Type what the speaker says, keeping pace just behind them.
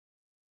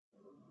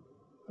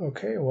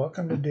Okay,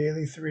 welcome to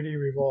Daily 3D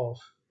Revolve.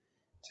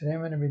 Today I'm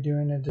going to be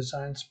doing a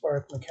Design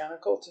Spark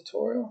mechanical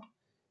tutorial,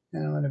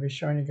 and I'm going to be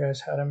showing you guys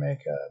how to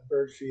make a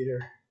bird feeder.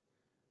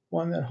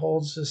 One that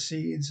holds the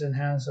seeds and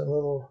has a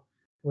little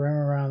rim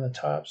around the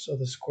top so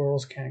the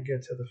squirrels can't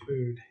get to the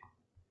food.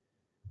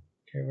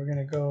 Okay, we're going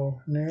to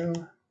go new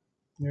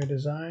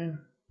design.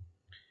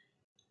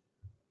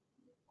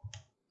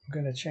 I'm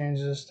going to change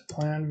this to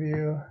plan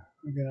view.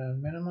 We're going to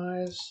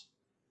minimize,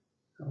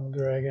 and we'll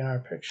drag in our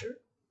picture.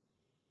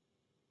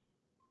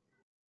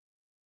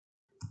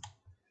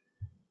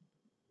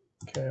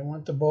 Okay, I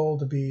want the bowl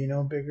to be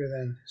no bigger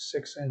than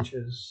 6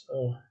 inches,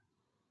 so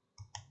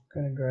I'm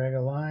going to drag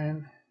a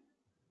line.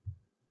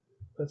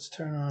 Let's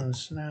turn on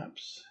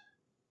snaps.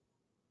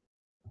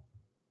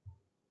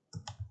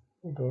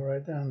 We'll go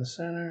right down the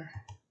center,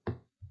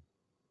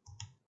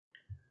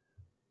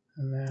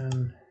 and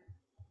then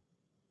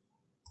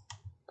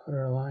put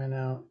our line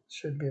out.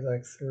 Should be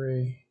like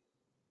 3.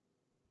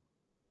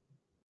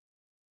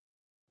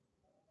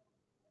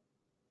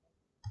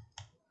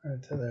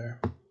 Right to there.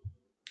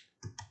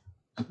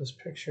 So this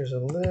picture is a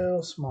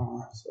little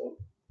small, so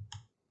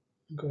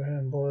go ahead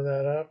and blow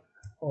that up.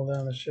 Hold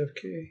down the shift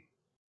key.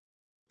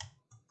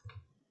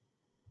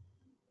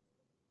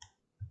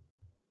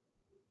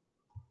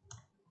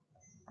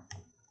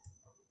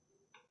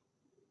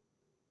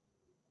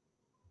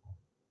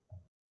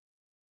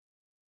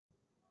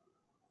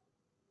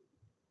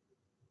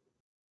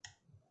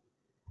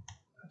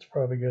 That's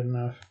probably good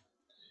enough.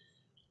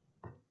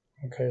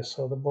 Okay,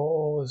 so the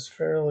bowl is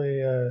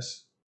fairly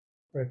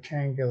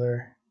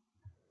rectangular,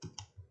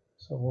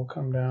 so we'll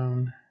come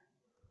down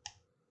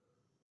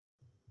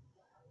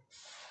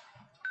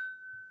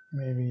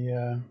maybe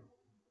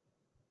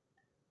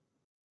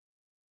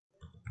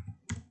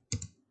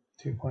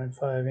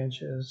 2.5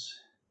 inches,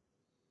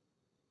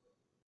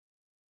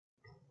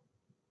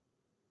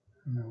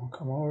 and then we'll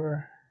come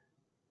over.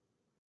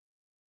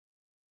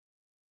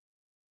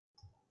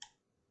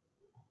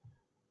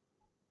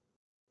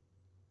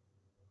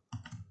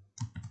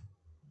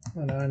 I'm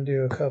going to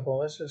undo a couple.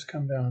 Let's just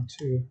come down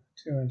 2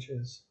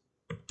 inches.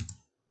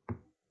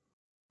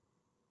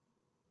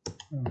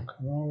 And we'll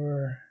come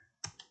over.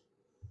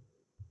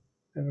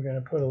 Then we're going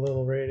to put a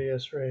little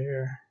radius right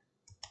here.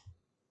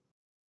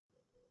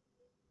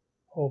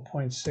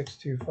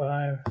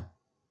 0.625.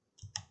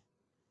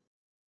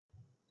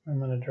 I'm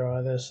going to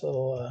draw this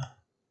little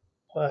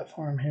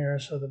platform here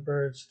so the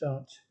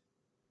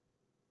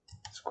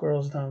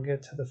squirrels don't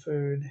get to the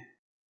food.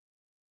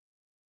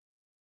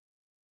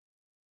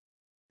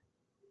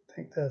 I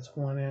think that's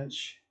 1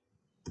 inch.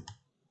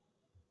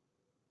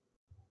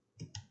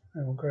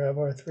 And we'll grab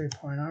our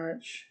 3-point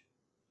arch.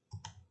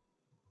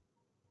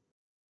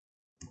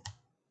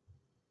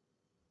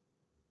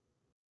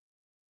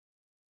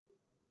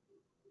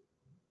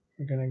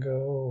 We're going to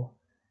go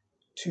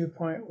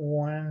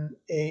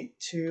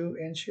 2.182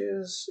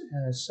 inches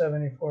and a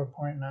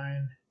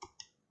 74.9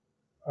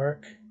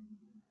 arc.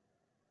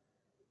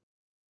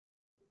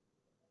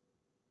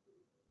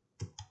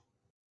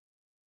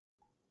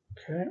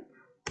 Okay.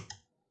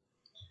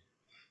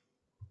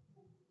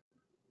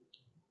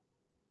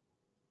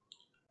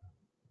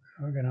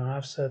 We're going to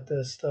offset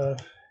this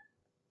stuff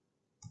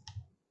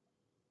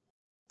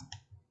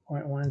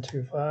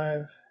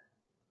 0.125.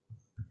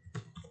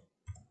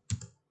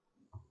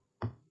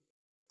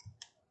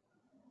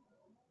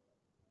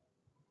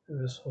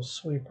 This will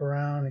sweep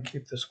around and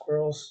keep the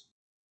squirrels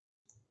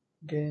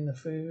getting the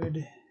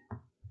food.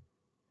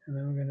 And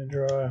then we're going to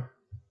draw a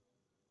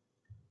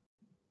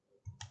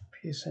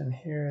piece in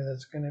here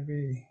that's going to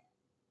be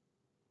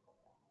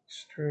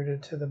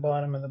extruded to the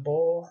bottom of the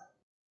bowl.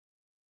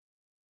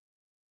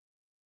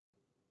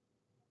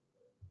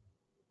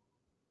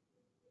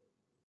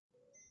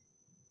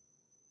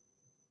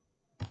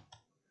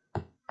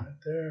 Right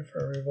there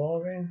for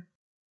revolving.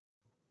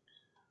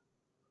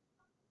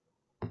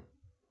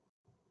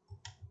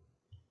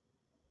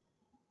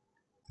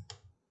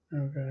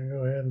 And we're going to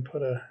go ahead and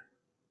put a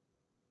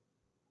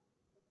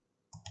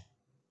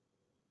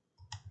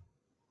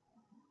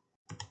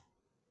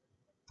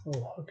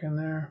little hook in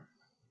there.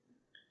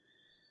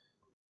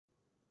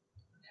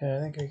 Okay, I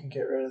think we can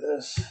get rid of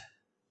this.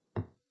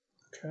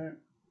 Okay,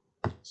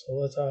 so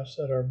let's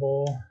offset our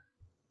bowl.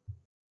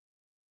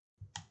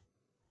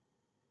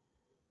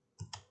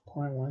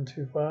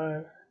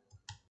 0.125.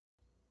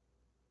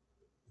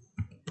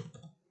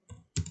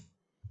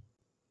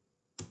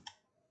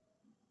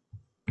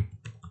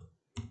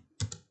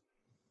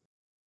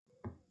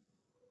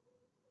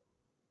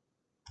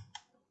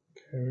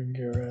 Okay, we can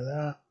get rid of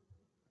that.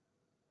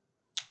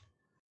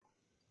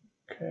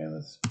 Okay,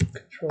 let's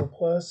Control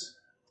plus.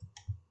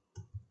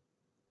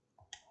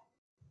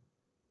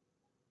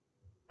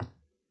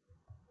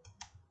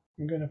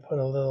 I'm going to put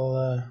a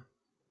little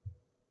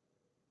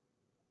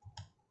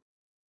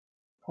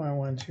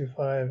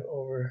 0.125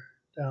 over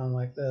down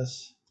like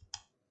this.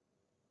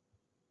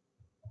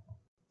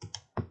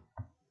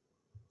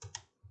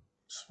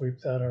 Sweep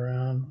that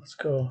around. Let's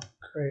go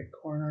create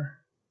corner.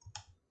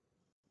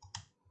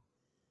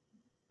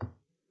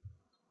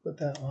 Put put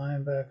that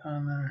line back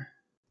on there.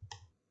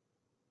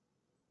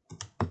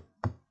 Let's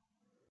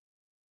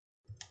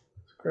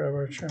grab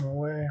our trim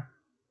away.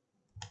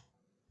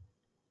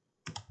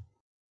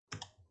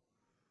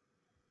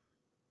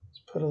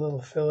 Let's put a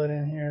little fillet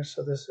in here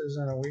so this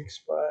isn't a weak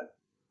spot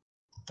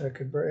that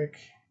could break.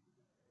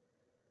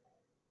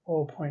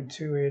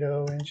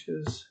 0.280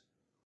 inches.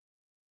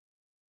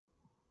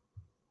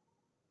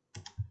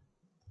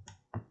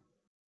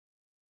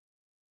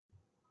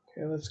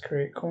 Okay, let's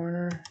create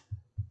corner.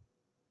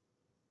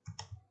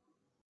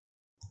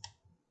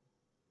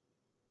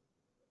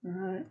 All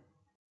right.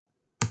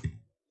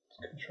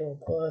 Control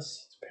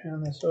plus. Let's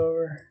pan this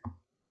over.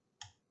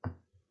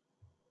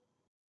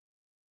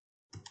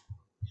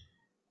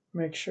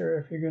 Make sure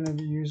if you're going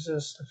to use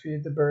this to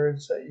feed the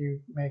birds that you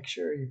make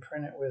sure you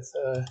print it with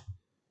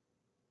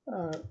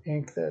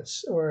ink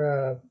that's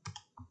or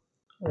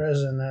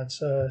resin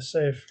that's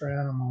safe for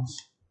animals.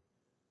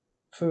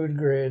 Food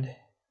grade.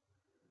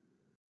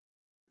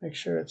 Make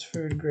sure it's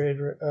food grade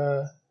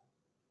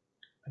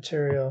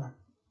material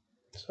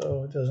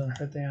so it doesn't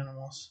hurt the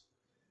animals.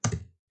 Okay,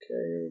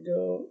 here we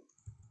go.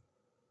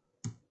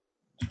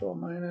 Control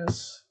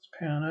minus. Let's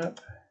pan up.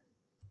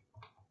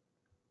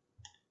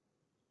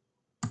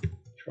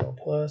 Control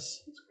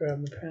plus. Let's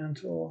grab the pan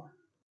tool.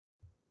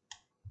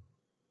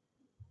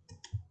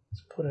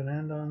 Let's put an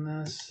end on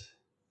this.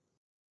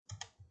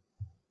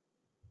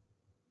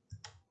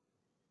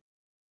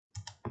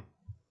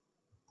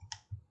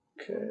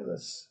 Okay,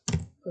 let's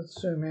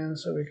zoom in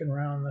so we can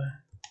round the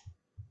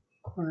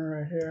corner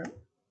right here.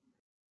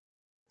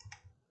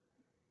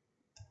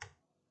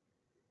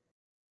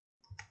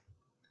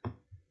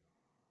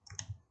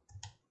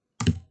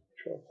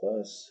 Control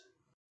plus,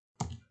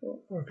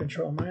 or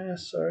control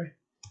minus, sorry.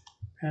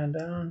 Pan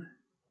down.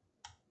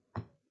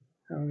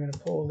 Now I'm going to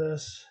pull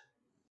this.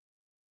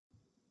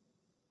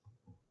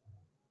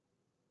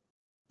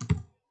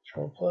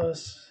 Control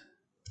plus.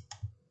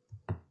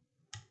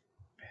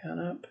 Pan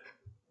up.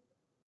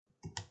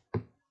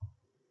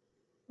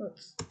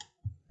 Let's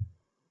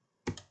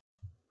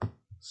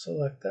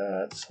select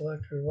that.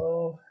 Select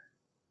revolve.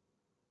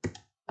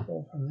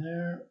 Pull from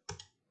there.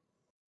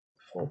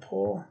 Full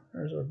pull.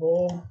 There's our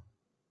bowl.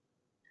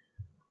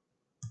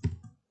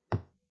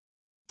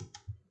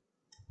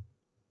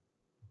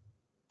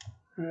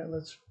 All right,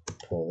 let's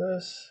pull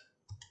this.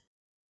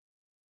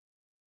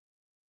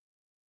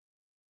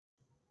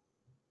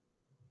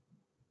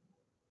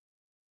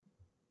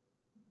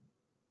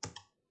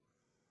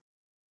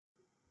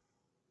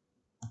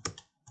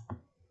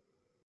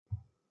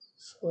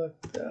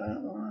 Select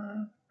that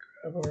one.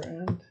 Grab our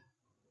end.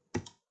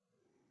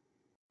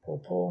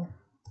 Pull.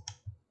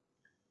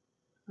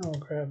 I'll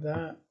grab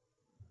that.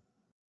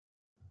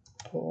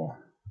 Pull.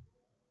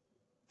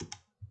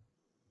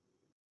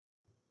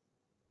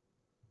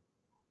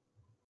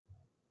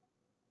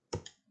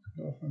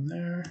 Go from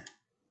there.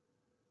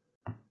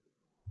 All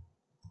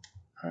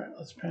right,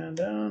 let's pan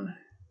down.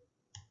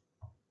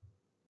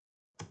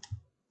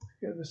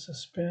 Give this a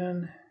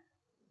spin.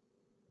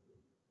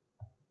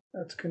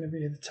 That's going to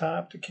be the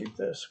top to keep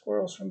the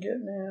squirrels from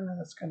getting in.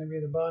 That's going to be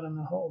the bottom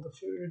to hold the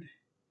food.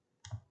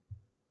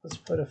 Let's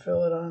put a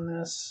fillet on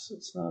this.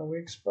 It's not a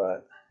weak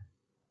spot.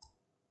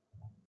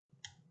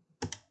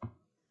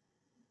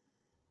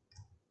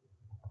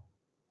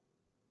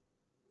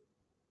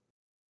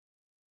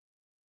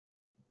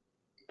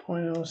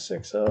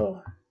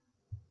 .060.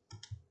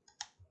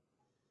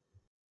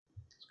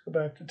 Let's go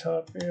back to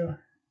top view.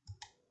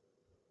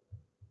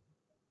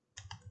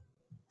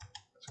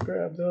 Let's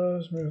grab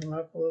those, move them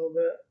up a little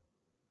bit.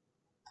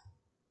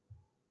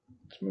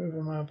 Let's move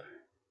them up.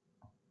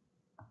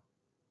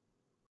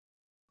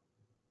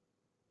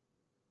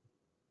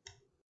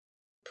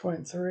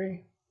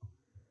 .3.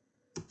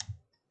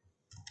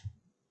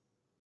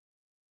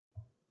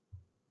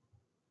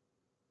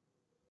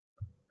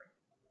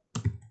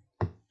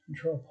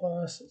 Control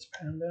plus, let's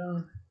pan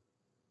down.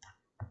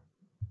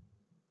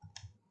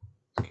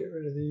 Let's get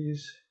rid of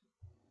these.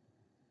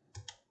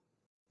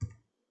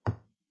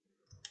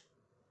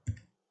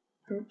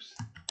 Oops.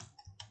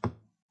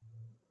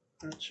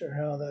 Not sure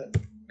how that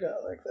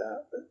got like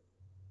that, but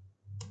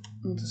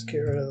we'll just get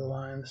rid of the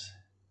lines.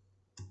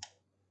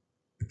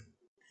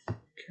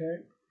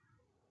 Okay.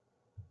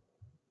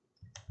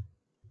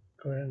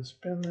 Go ahead and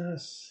spin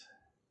this.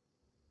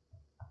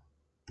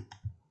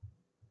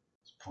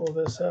 Let's pull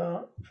this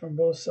out from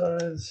both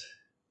sides.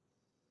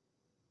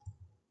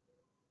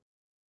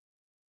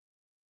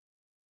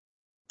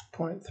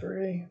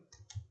 .3.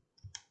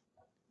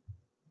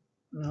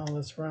 Now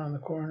let's round the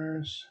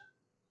corners.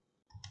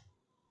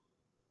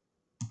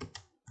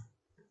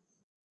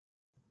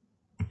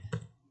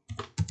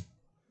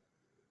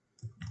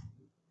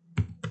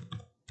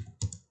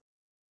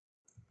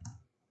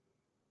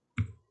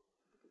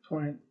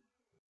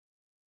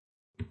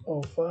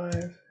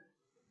 .05.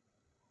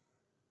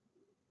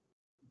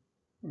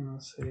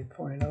 Let's see,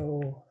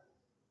 .07.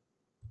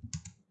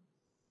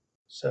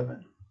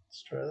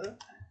 Let's try that.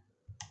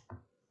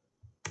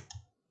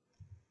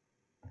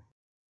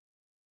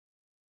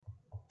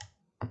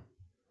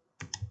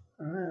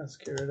 All right, let's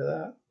get rid of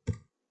that.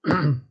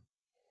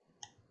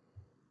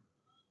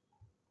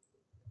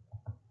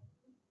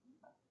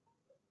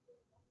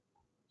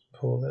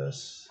 Pull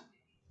this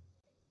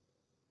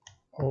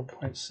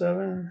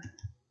 0.7,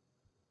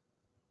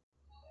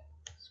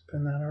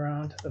 spin that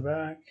around to the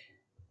back.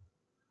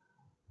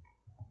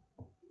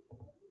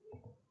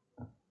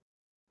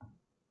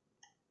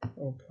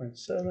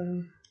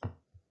 .7.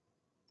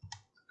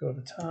 Go to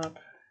the top.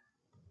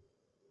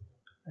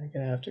 I'm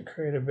gonna have to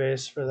create a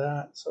base for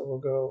that, so we'll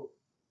go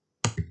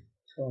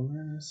Control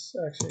minus,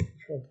 actually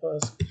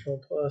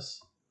Control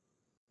plus.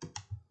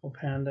 We'll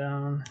pan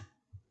down,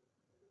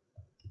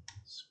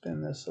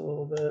 spin this a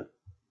little bit,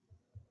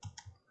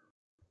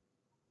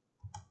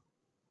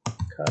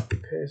 copy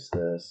paste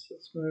this.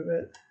 Let's move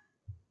it.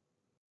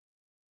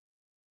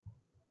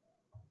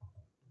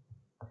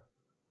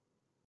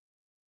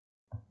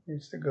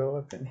 Needs to go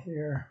up in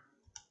here.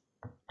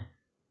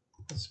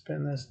 Let's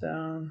spin this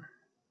down.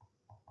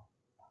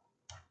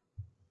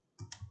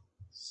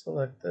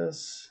 Select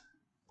this.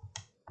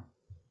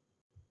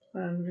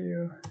 Plan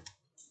view.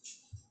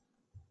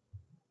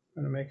 I'm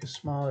going to make a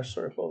smaller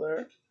circle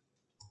there.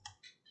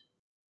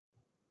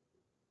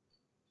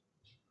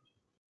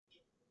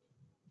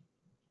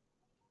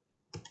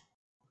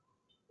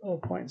 Oh,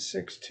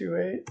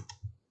 0.628.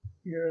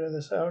 Get rid of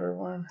this outer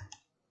one.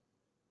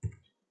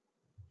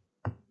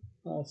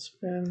 Alt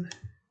spin.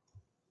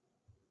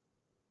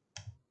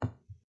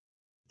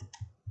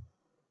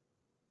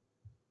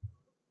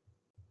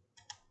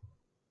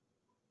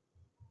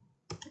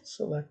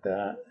 Select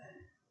that.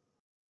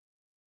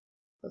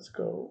 Let's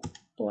go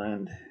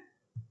blend.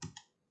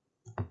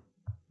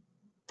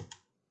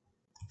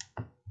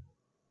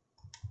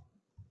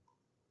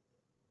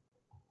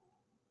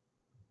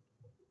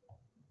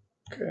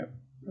 Okay,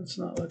 that's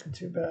not looking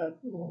too bad.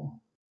 We'll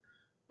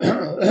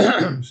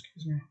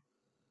excuse me.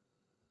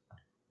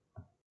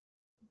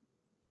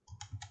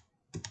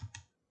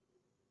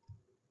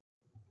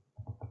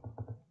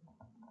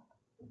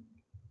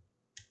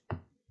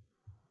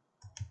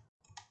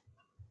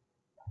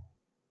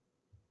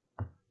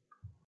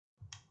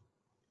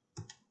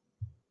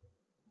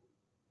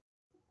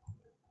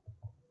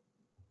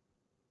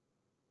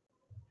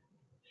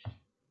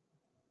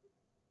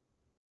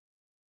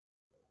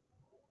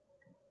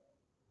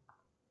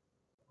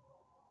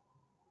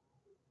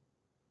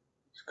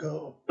 Let's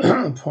go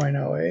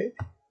 0.08.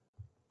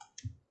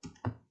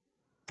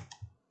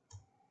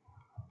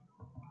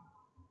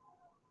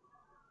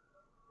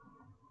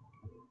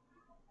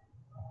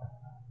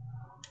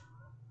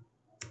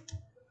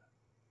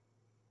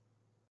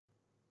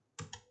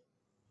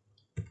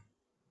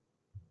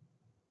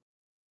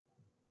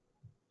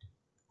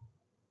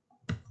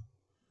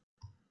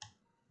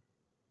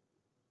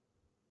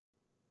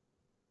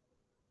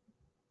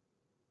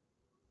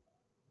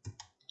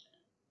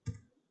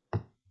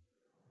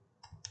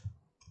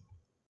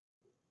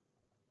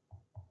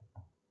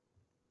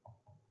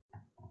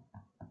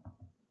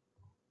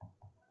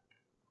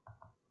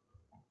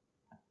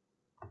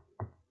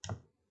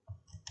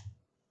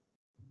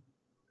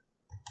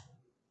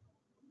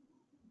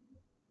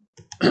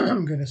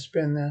 I'm going to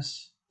spin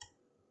this,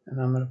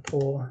 and I'm going to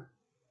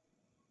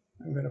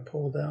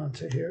pull down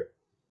to here.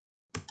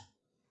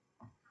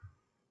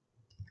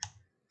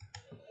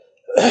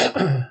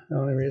 The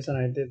only reason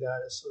I did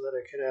that is so that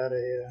I could add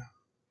a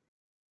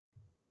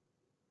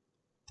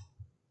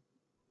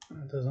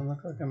it doesn't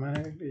look like I'm going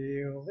to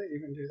be able to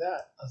even do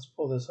that. Let's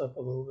pull this up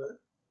a little bit.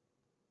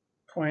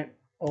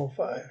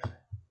 0.05.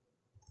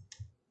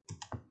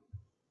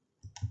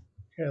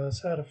 Okay,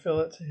 let's add a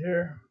fillet to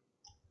here.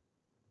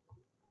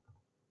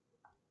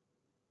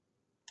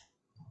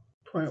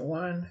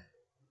 0.1.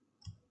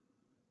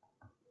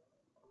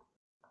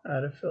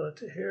 Add a fillet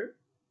to here.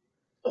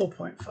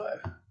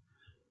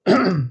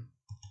 0.5.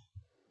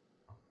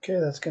 Okay,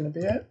 that's going to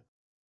be it.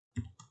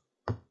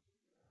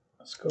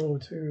 Let's go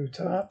to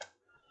top.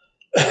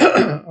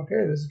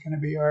 Okay, this is going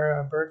to be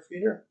our bird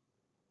feeder.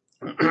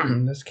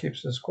 This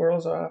keeps the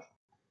squirrels off.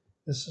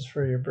 This is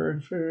for your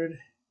bird food.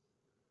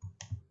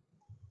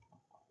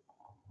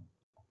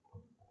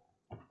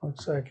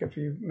 Looks like if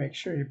you make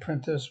sure you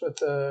print this with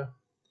the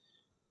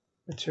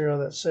material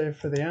that's safe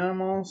for the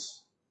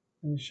animals,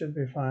 you should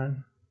be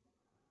fine.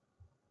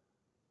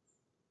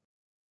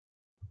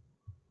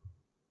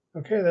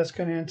 Okay, that's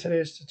going to end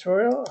today's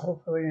tutorial.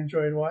 Hopefully you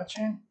enjoyed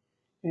watching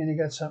and you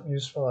got something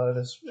useful out of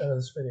this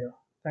video.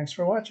 Thanks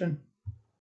for watching.